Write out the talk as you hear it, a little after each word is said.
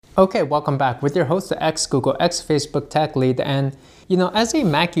Okay, welcome back with your host, the ex-Google, ex-Facebook tech lead. And as a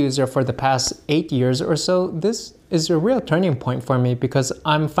Mac user for the past 8 years or so, this is a real turning point for me because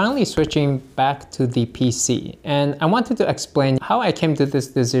I'm finally switching back to the PC. And I wanted to explain how I came to this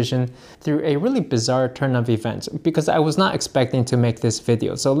decision through a really bizarre turn of events because I was not expecting to make this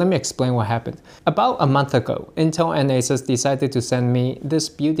video. So let me explain what happened. About a month ago, Intel and Asus decided to send me this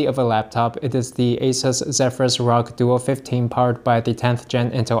beauty of a laptop. It is the Asus Zephyrus ROG Duo 15 powered by the 10th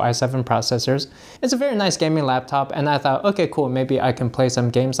gen Intel i7 processors. It's a very nice gaming laptop and I thought, okay, cool, maybe I can play some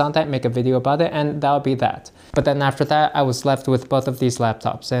games on that, make a video about it, and that'll be that. But then after that, I was left with both of these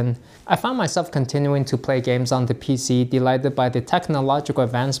laptops and I found myself continuing to play games on the PC, delighted by the technological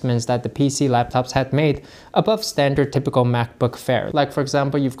advancements that the PC laptops had made above standard typical MacBook fare. Like for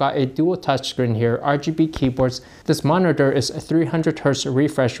example, you've got a dual touchscreen here, RGB keyboards. This monitor is 300Hz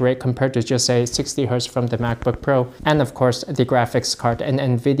refresh rate compared to just say 60Hz from the MacBook Pro. And of course, the graphics card, an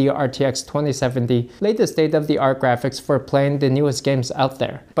NVIDIA RTX 2070, latest state-of-the-art graphics for playing the newest games out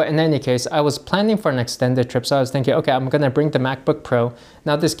there. But in any case, I was planning for an extended trip, so I was thinking, okay, I'm gonna bring the MacBook Pro.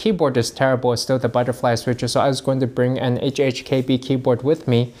 Now this keyboard is terrible, it's still the butterfly switcher, so I was going to bring an HHKB keyboard with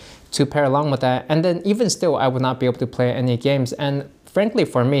me to pair along with that. And then even still, I would not be able to play any games. And frankly,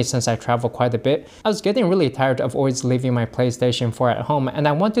 for me, since I travel quite a bit, I was getting really tired of always leaving my PlayStation 4 at home, and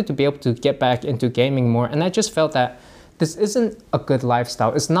I wanted to be able to get back into gaming more. And I just felt that this isn't a good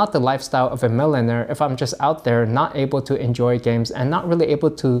lifestyle. It's not the lifestyle of a millionaire if I'm just out there not able to enjoy games and not really able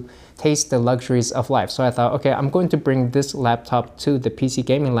to taste the luxuries of life. So I thought, okay, I'm going to bring this laptop to the PC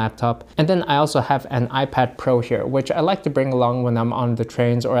gaming laptop. And then I also have an iPad Pro here, which I like to bring along when I'm on the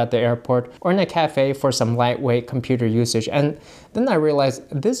trains or at the airport or in a cafe for some lightweight computer usage. And then I realized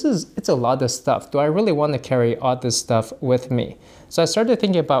it's a lot of stuff. Do I really want to carry all this stuff with me? So I started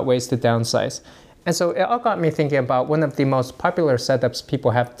thinking about ways to downsize. And so it all got me thinking about one of the most popular setups people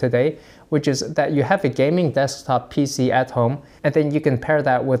have today, which is that you have a gaming desktop PC at home, and then you can pair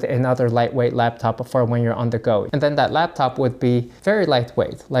that with another lightweight laptop for when you're on the go. And then that laptop would be very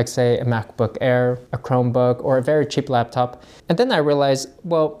lightweight, like say a MacBook Air, a Chromebook, or a very cheap laptop. And then I realized,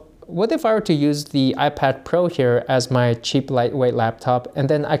 well, what if I were to use the iPad Pro here as my cheap lightweight laptop, and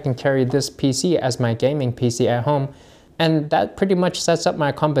then I can carry this PC as my gaming PC at home? And that pretty much sets up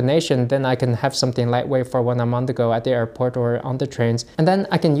my combination. Then I can have something lightweight for when I'm on the go at the airport or on the trains. And then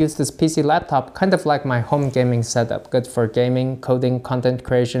I can use this PC laptop kind of like my home gaming setup, good for gaming, coding, content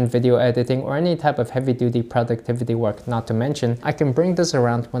creation, video editing, or any type of heavy-duty productivity work. Not to mention, I can bring this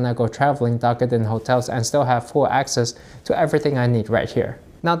around when I go traveling, dock it in hotels, and still have full access to everything I need right here.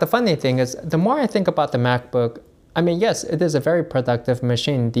 Now, the funny thing is, the more I think about the MacBook, I mean, yes, it is a very productive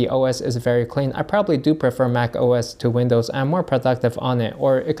machine. The OS is very clean. I probably do prefer Mac OS to Windows. I'm more productive on it.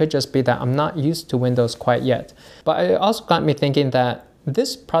 Or it could just be that I'm not used to Windows quite yet. But it also got me thinking that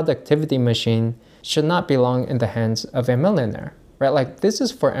this productivity machine should not belong in the hands of a millionaire, right? Like, this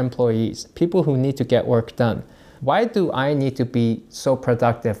is for employees, people who need to get work done. Why do I need to be so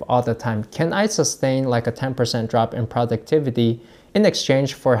productive all the time? Can I sustain like a 10% drop in productivity in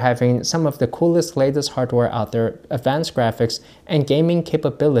exchange for having some of the coolest, latest hardware out there, advanced graphics, and gaming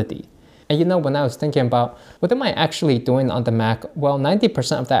capability? And when I was thinking about what am I actually doing on the Mac, well,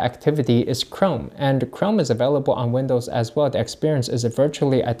 90% of that activity is Chrome, and Chrome is available on Windows as well. The experience is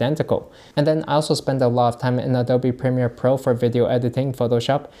virtually identical. And then I also spend a lot of time in Adobe Premiere Pro for video editing,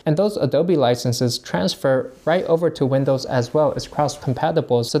 Photoshop, and those Adobe licenses transfer right over to Windows as well. It's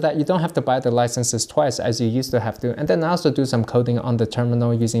cross-compatible so that you don't have to buy the licenses twice as you used to have to. And then I also do some coding on the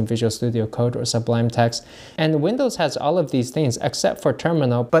terminal using Visual Studio Code or Sublime Text. And Windows has all of these things except for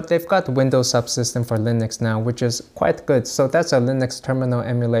terminal, but they've got Windows subsystem for Linux now, which is quite good. So that's a Linux terminal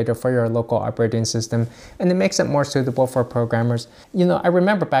emulator for your local operating system, and it makes it more suitable for programmers. I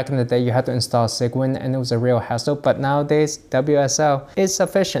remember back in the day you had to install Cygwin and it was a real hassle, but nowadays WSL is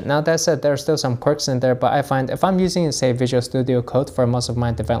sufficient. Now that said, there are still some quirks in there, but I find if I'm using, say, Visual Studio Code for most of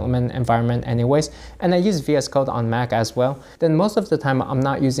my development environment anyways, and I use VS Code on Mac as well, then most of the time I'm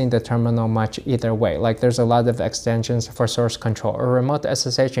not using the terminal much either way. Like, there's a lot of extensions for source control or remote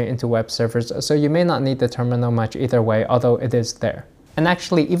SSH into web servers, so you may not need the terminal much either way, although it is there. And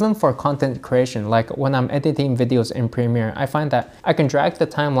actually, even for content creation, like when I'm editing videos in Premiere, I find that I can drag the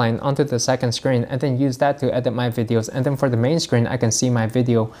timeline onto the second screen and then use that to edit my videos. And then for the main screen, I can see my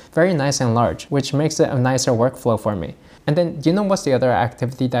video very nice and large, which makes it a nicer workflow for me. And then, what's the other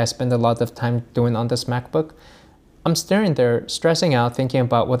activity that I spend a lot of time doing on this MacBook? I'm staring there, stressing out, thinking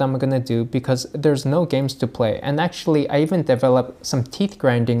about what I'm gonna do because there's no games to play. And actually, I even developed some teeth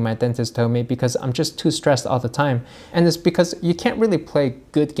grinding, my dentist told me, because I'm just too stressed all the time. And it's because you can't really play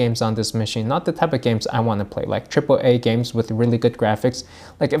good games on this machine, not the type of games I wanna play, like AAA games with really good graphics.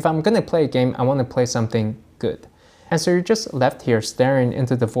 Like if I'm gonna play a game, I wanna play something good. And so you're just left here staring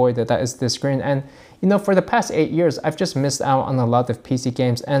into the void that is this screen. And you know, for the past 8 years, I've just missed out on a lot of PC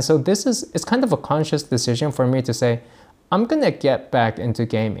games. And so it's kind of a conscious decision for me to say, I'm gonna get back into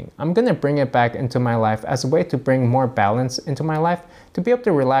gaming. I'm gonna bring it back into my life as a way to bring more balance into my life, to be able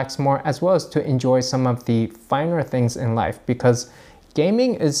to relax more, as well as to enjoy some of the finer things in life, because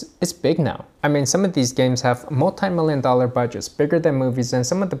gaming is big now. I mean, some of these games have multi-million-dollar budgets, bigger than movies, and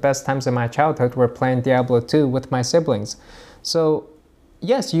some of the best times in my childhood were playing Diablo 2 with my siblings. So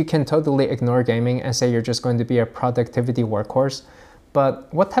yes, you can totally ignore gaming and say you're just going to be a productivity workhorse,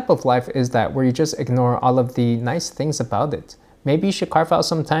 but what type of life is that where you just ignore all of the nice things about it? Maybe you should carve out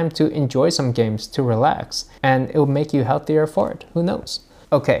some time to enjoy some games, to relax, and it will make you healthier for it. Who knows?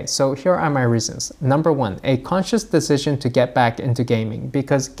 Okay, so here are my reasons. Number one, a conscious decision to get back into gaming,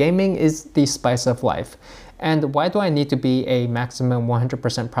 because gaming is the spice of life. And why do I need to be a maximum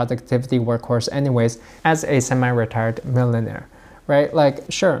 100% productivity workhorse anyways as a semi-retired millionaire? Right? Like,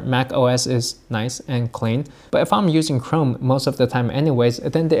 sure, Mac OS is nice and clean, but if I'm using Chrome most of the time anyways,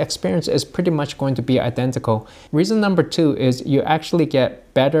 then the experience is pretty much going to be identical. Reason number two is you actually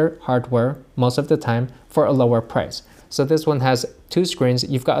get better hardware most of the time for a lower price. So this one has two screens.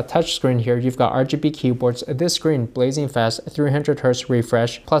 You've got a touch screen here, you've got RGB keyboards, this screen blazing fast, 300 Hz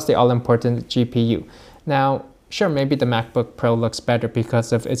refresh, plus the all-important GPU. Now, sure, maybe the MacBook Pro looks better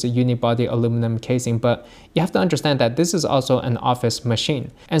because of its unibody aluminum casing, but you have to understand that this is also an office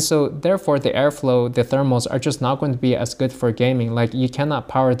machine. And so therefore the airflow, the thermals are just not going to be as good for gaming. Like you cannot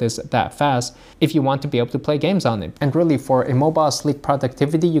power this that fast if you want to be able to play games on it. And really for a mobile sleek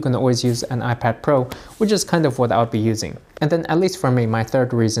productivity, you can always use an iPad Pro, which is kind of what I would be using. And then at least for me, my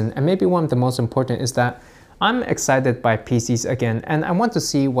third reason, and maybe one of the most important, is that I'm excited by PCs again, and I want to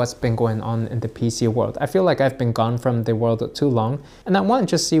see what's been going on in the PC world. I feel like I've been gone from the world too long, and I want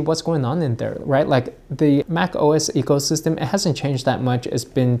to just see what's going on in there, right? Like the Mac OS ecosystem, it hasn't changed that much. It's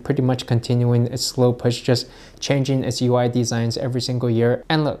been pretty much continuing its slow push, just changing its UI designs every single year.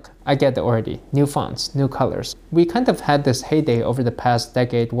 And look, I get it already. New fonts, new colors. We kind of had this heyday over the past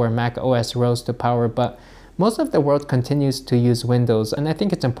decade where Mac OS rose to power, but most of the world continues to use Windows, and I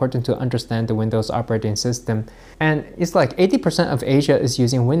think it's important to understand the Windows operating system. And it's like 80% of Asia is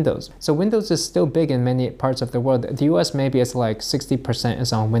using Windows. So Windows is still big in many parts of the world. The US maybe it's like 60%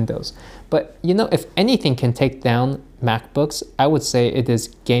 is on Windows. But you know, if anything can take down MacBooks, I would say it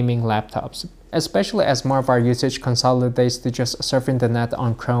is gaming laptops. Especially as more of our usage consolidates to just surfing the net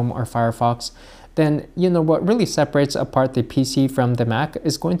on Chrome or Firefox, then you know what really separates apart the PC from the Mac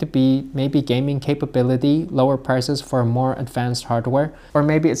is going to be maybe gaming capability, lower prices for more advanced hardware, or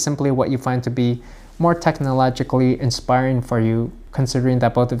maybe it's simply what you find to be more technologically inspiring for you, considering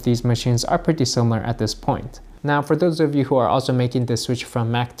that both of these machines are pretty similar at this point. Now, for those of you who are also making the switch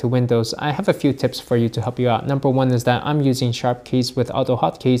from Mac to Windows, I have a few tips for you to help you out. Number one is that I'm using Sharp keys with auto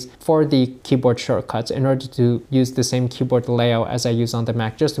hotkeys for the keyboard shortcuts in order to use the same keyboard layout as I use on the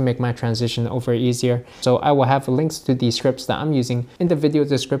Mac, just to make my transition over easier. So I will have links to the scripts that I'm using in the video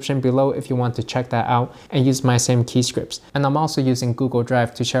description below if you want to check that out and use my same key scripts. And I'm also using Google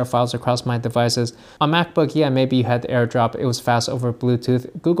Drive to share files across my devices. On MacBook, yeah, maybe you had AirDrop, it was fast over Bluetooth.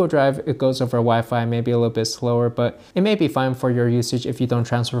 Google Drive, it goes over Wi-Fi, maybe a little bit slow, but it may be fine for your usage if you don't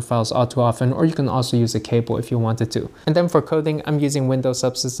transfer files all too often, or you can also use a cable if you wanted to. And then for coding, I'm using Windows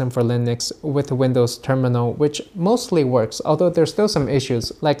Subsystem for Linux with Windows Terminal, which mostly works, although there's still some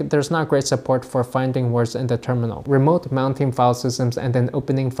issues, like there's not great support for finding words in the terminal, remote mounting file systems and then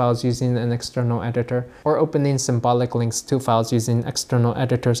opening files using an external editor, or opening symbolic links to files using external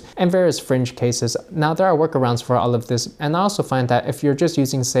editors, and various fringe cases. Now there are workarounds for all of this, and I also find that if you're just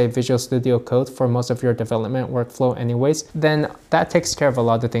using, say, Visual Studio Code for most of your development workflow anyways, then that takes care of a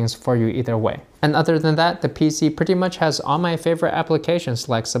lot of things for you either way. And other than that, the PC pretty much has all my favorite applications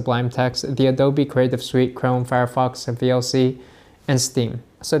like Sublime Text, the Adobe Creative Suite, Chrome, Firefox, VLC, and Steam.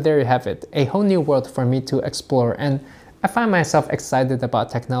 So there you have it, a whole new world for me to explore, and I find myself excited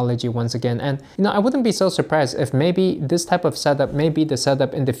about technology once again. And you know, I wouldn't be so surprised if maybe this type of setup may be the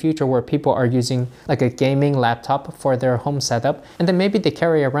setup in the future where people are using like a gaming laptop for their home setup, and then maybe they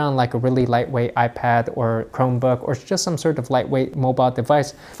carry around like a really lightweight iPad or Chromebook or just some sort of lightweight mobile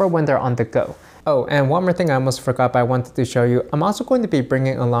device for when they're on the go. Oh, and one more thing I almost forgot, but I wanted to show you. I'm also going to be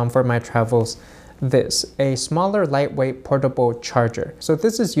bringing along for my travels this, a smaller, lightweight, portable charger. So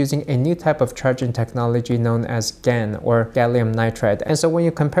this is using a new type of charging technology known as GaN, or gallium nitride. And so when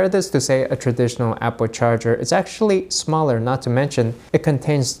you compare this to, say, a traditional Apple charger, it's actually smaller, not to mention it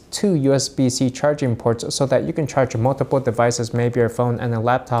contains 2 USB-C charging ports so that you can charge multiple devices, maybe your phone and a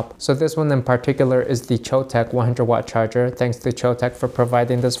laptop. So this one in particular is the Chotech 100-watt charger. Thanks to Chotech for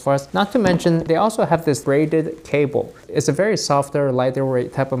providing this for us. Not to mention, they also have this braided cable. It's a very softer, lighter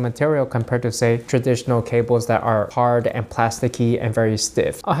weight type of material compared to, say, traditional cables that are hard and plasticky and very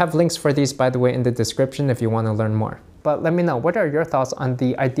stiff. I'll have links for these, by the way, in the description if you want to learn more. But let me know, what are your thoughts on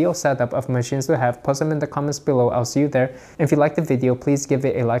the ideal setup of machines to have? Post them in the comments below. I'll see you there. And if you liked the video, please give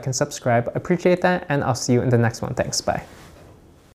it a like and subscribe. I appreciate that, and I'll see you in the next one. Thanks. Bye.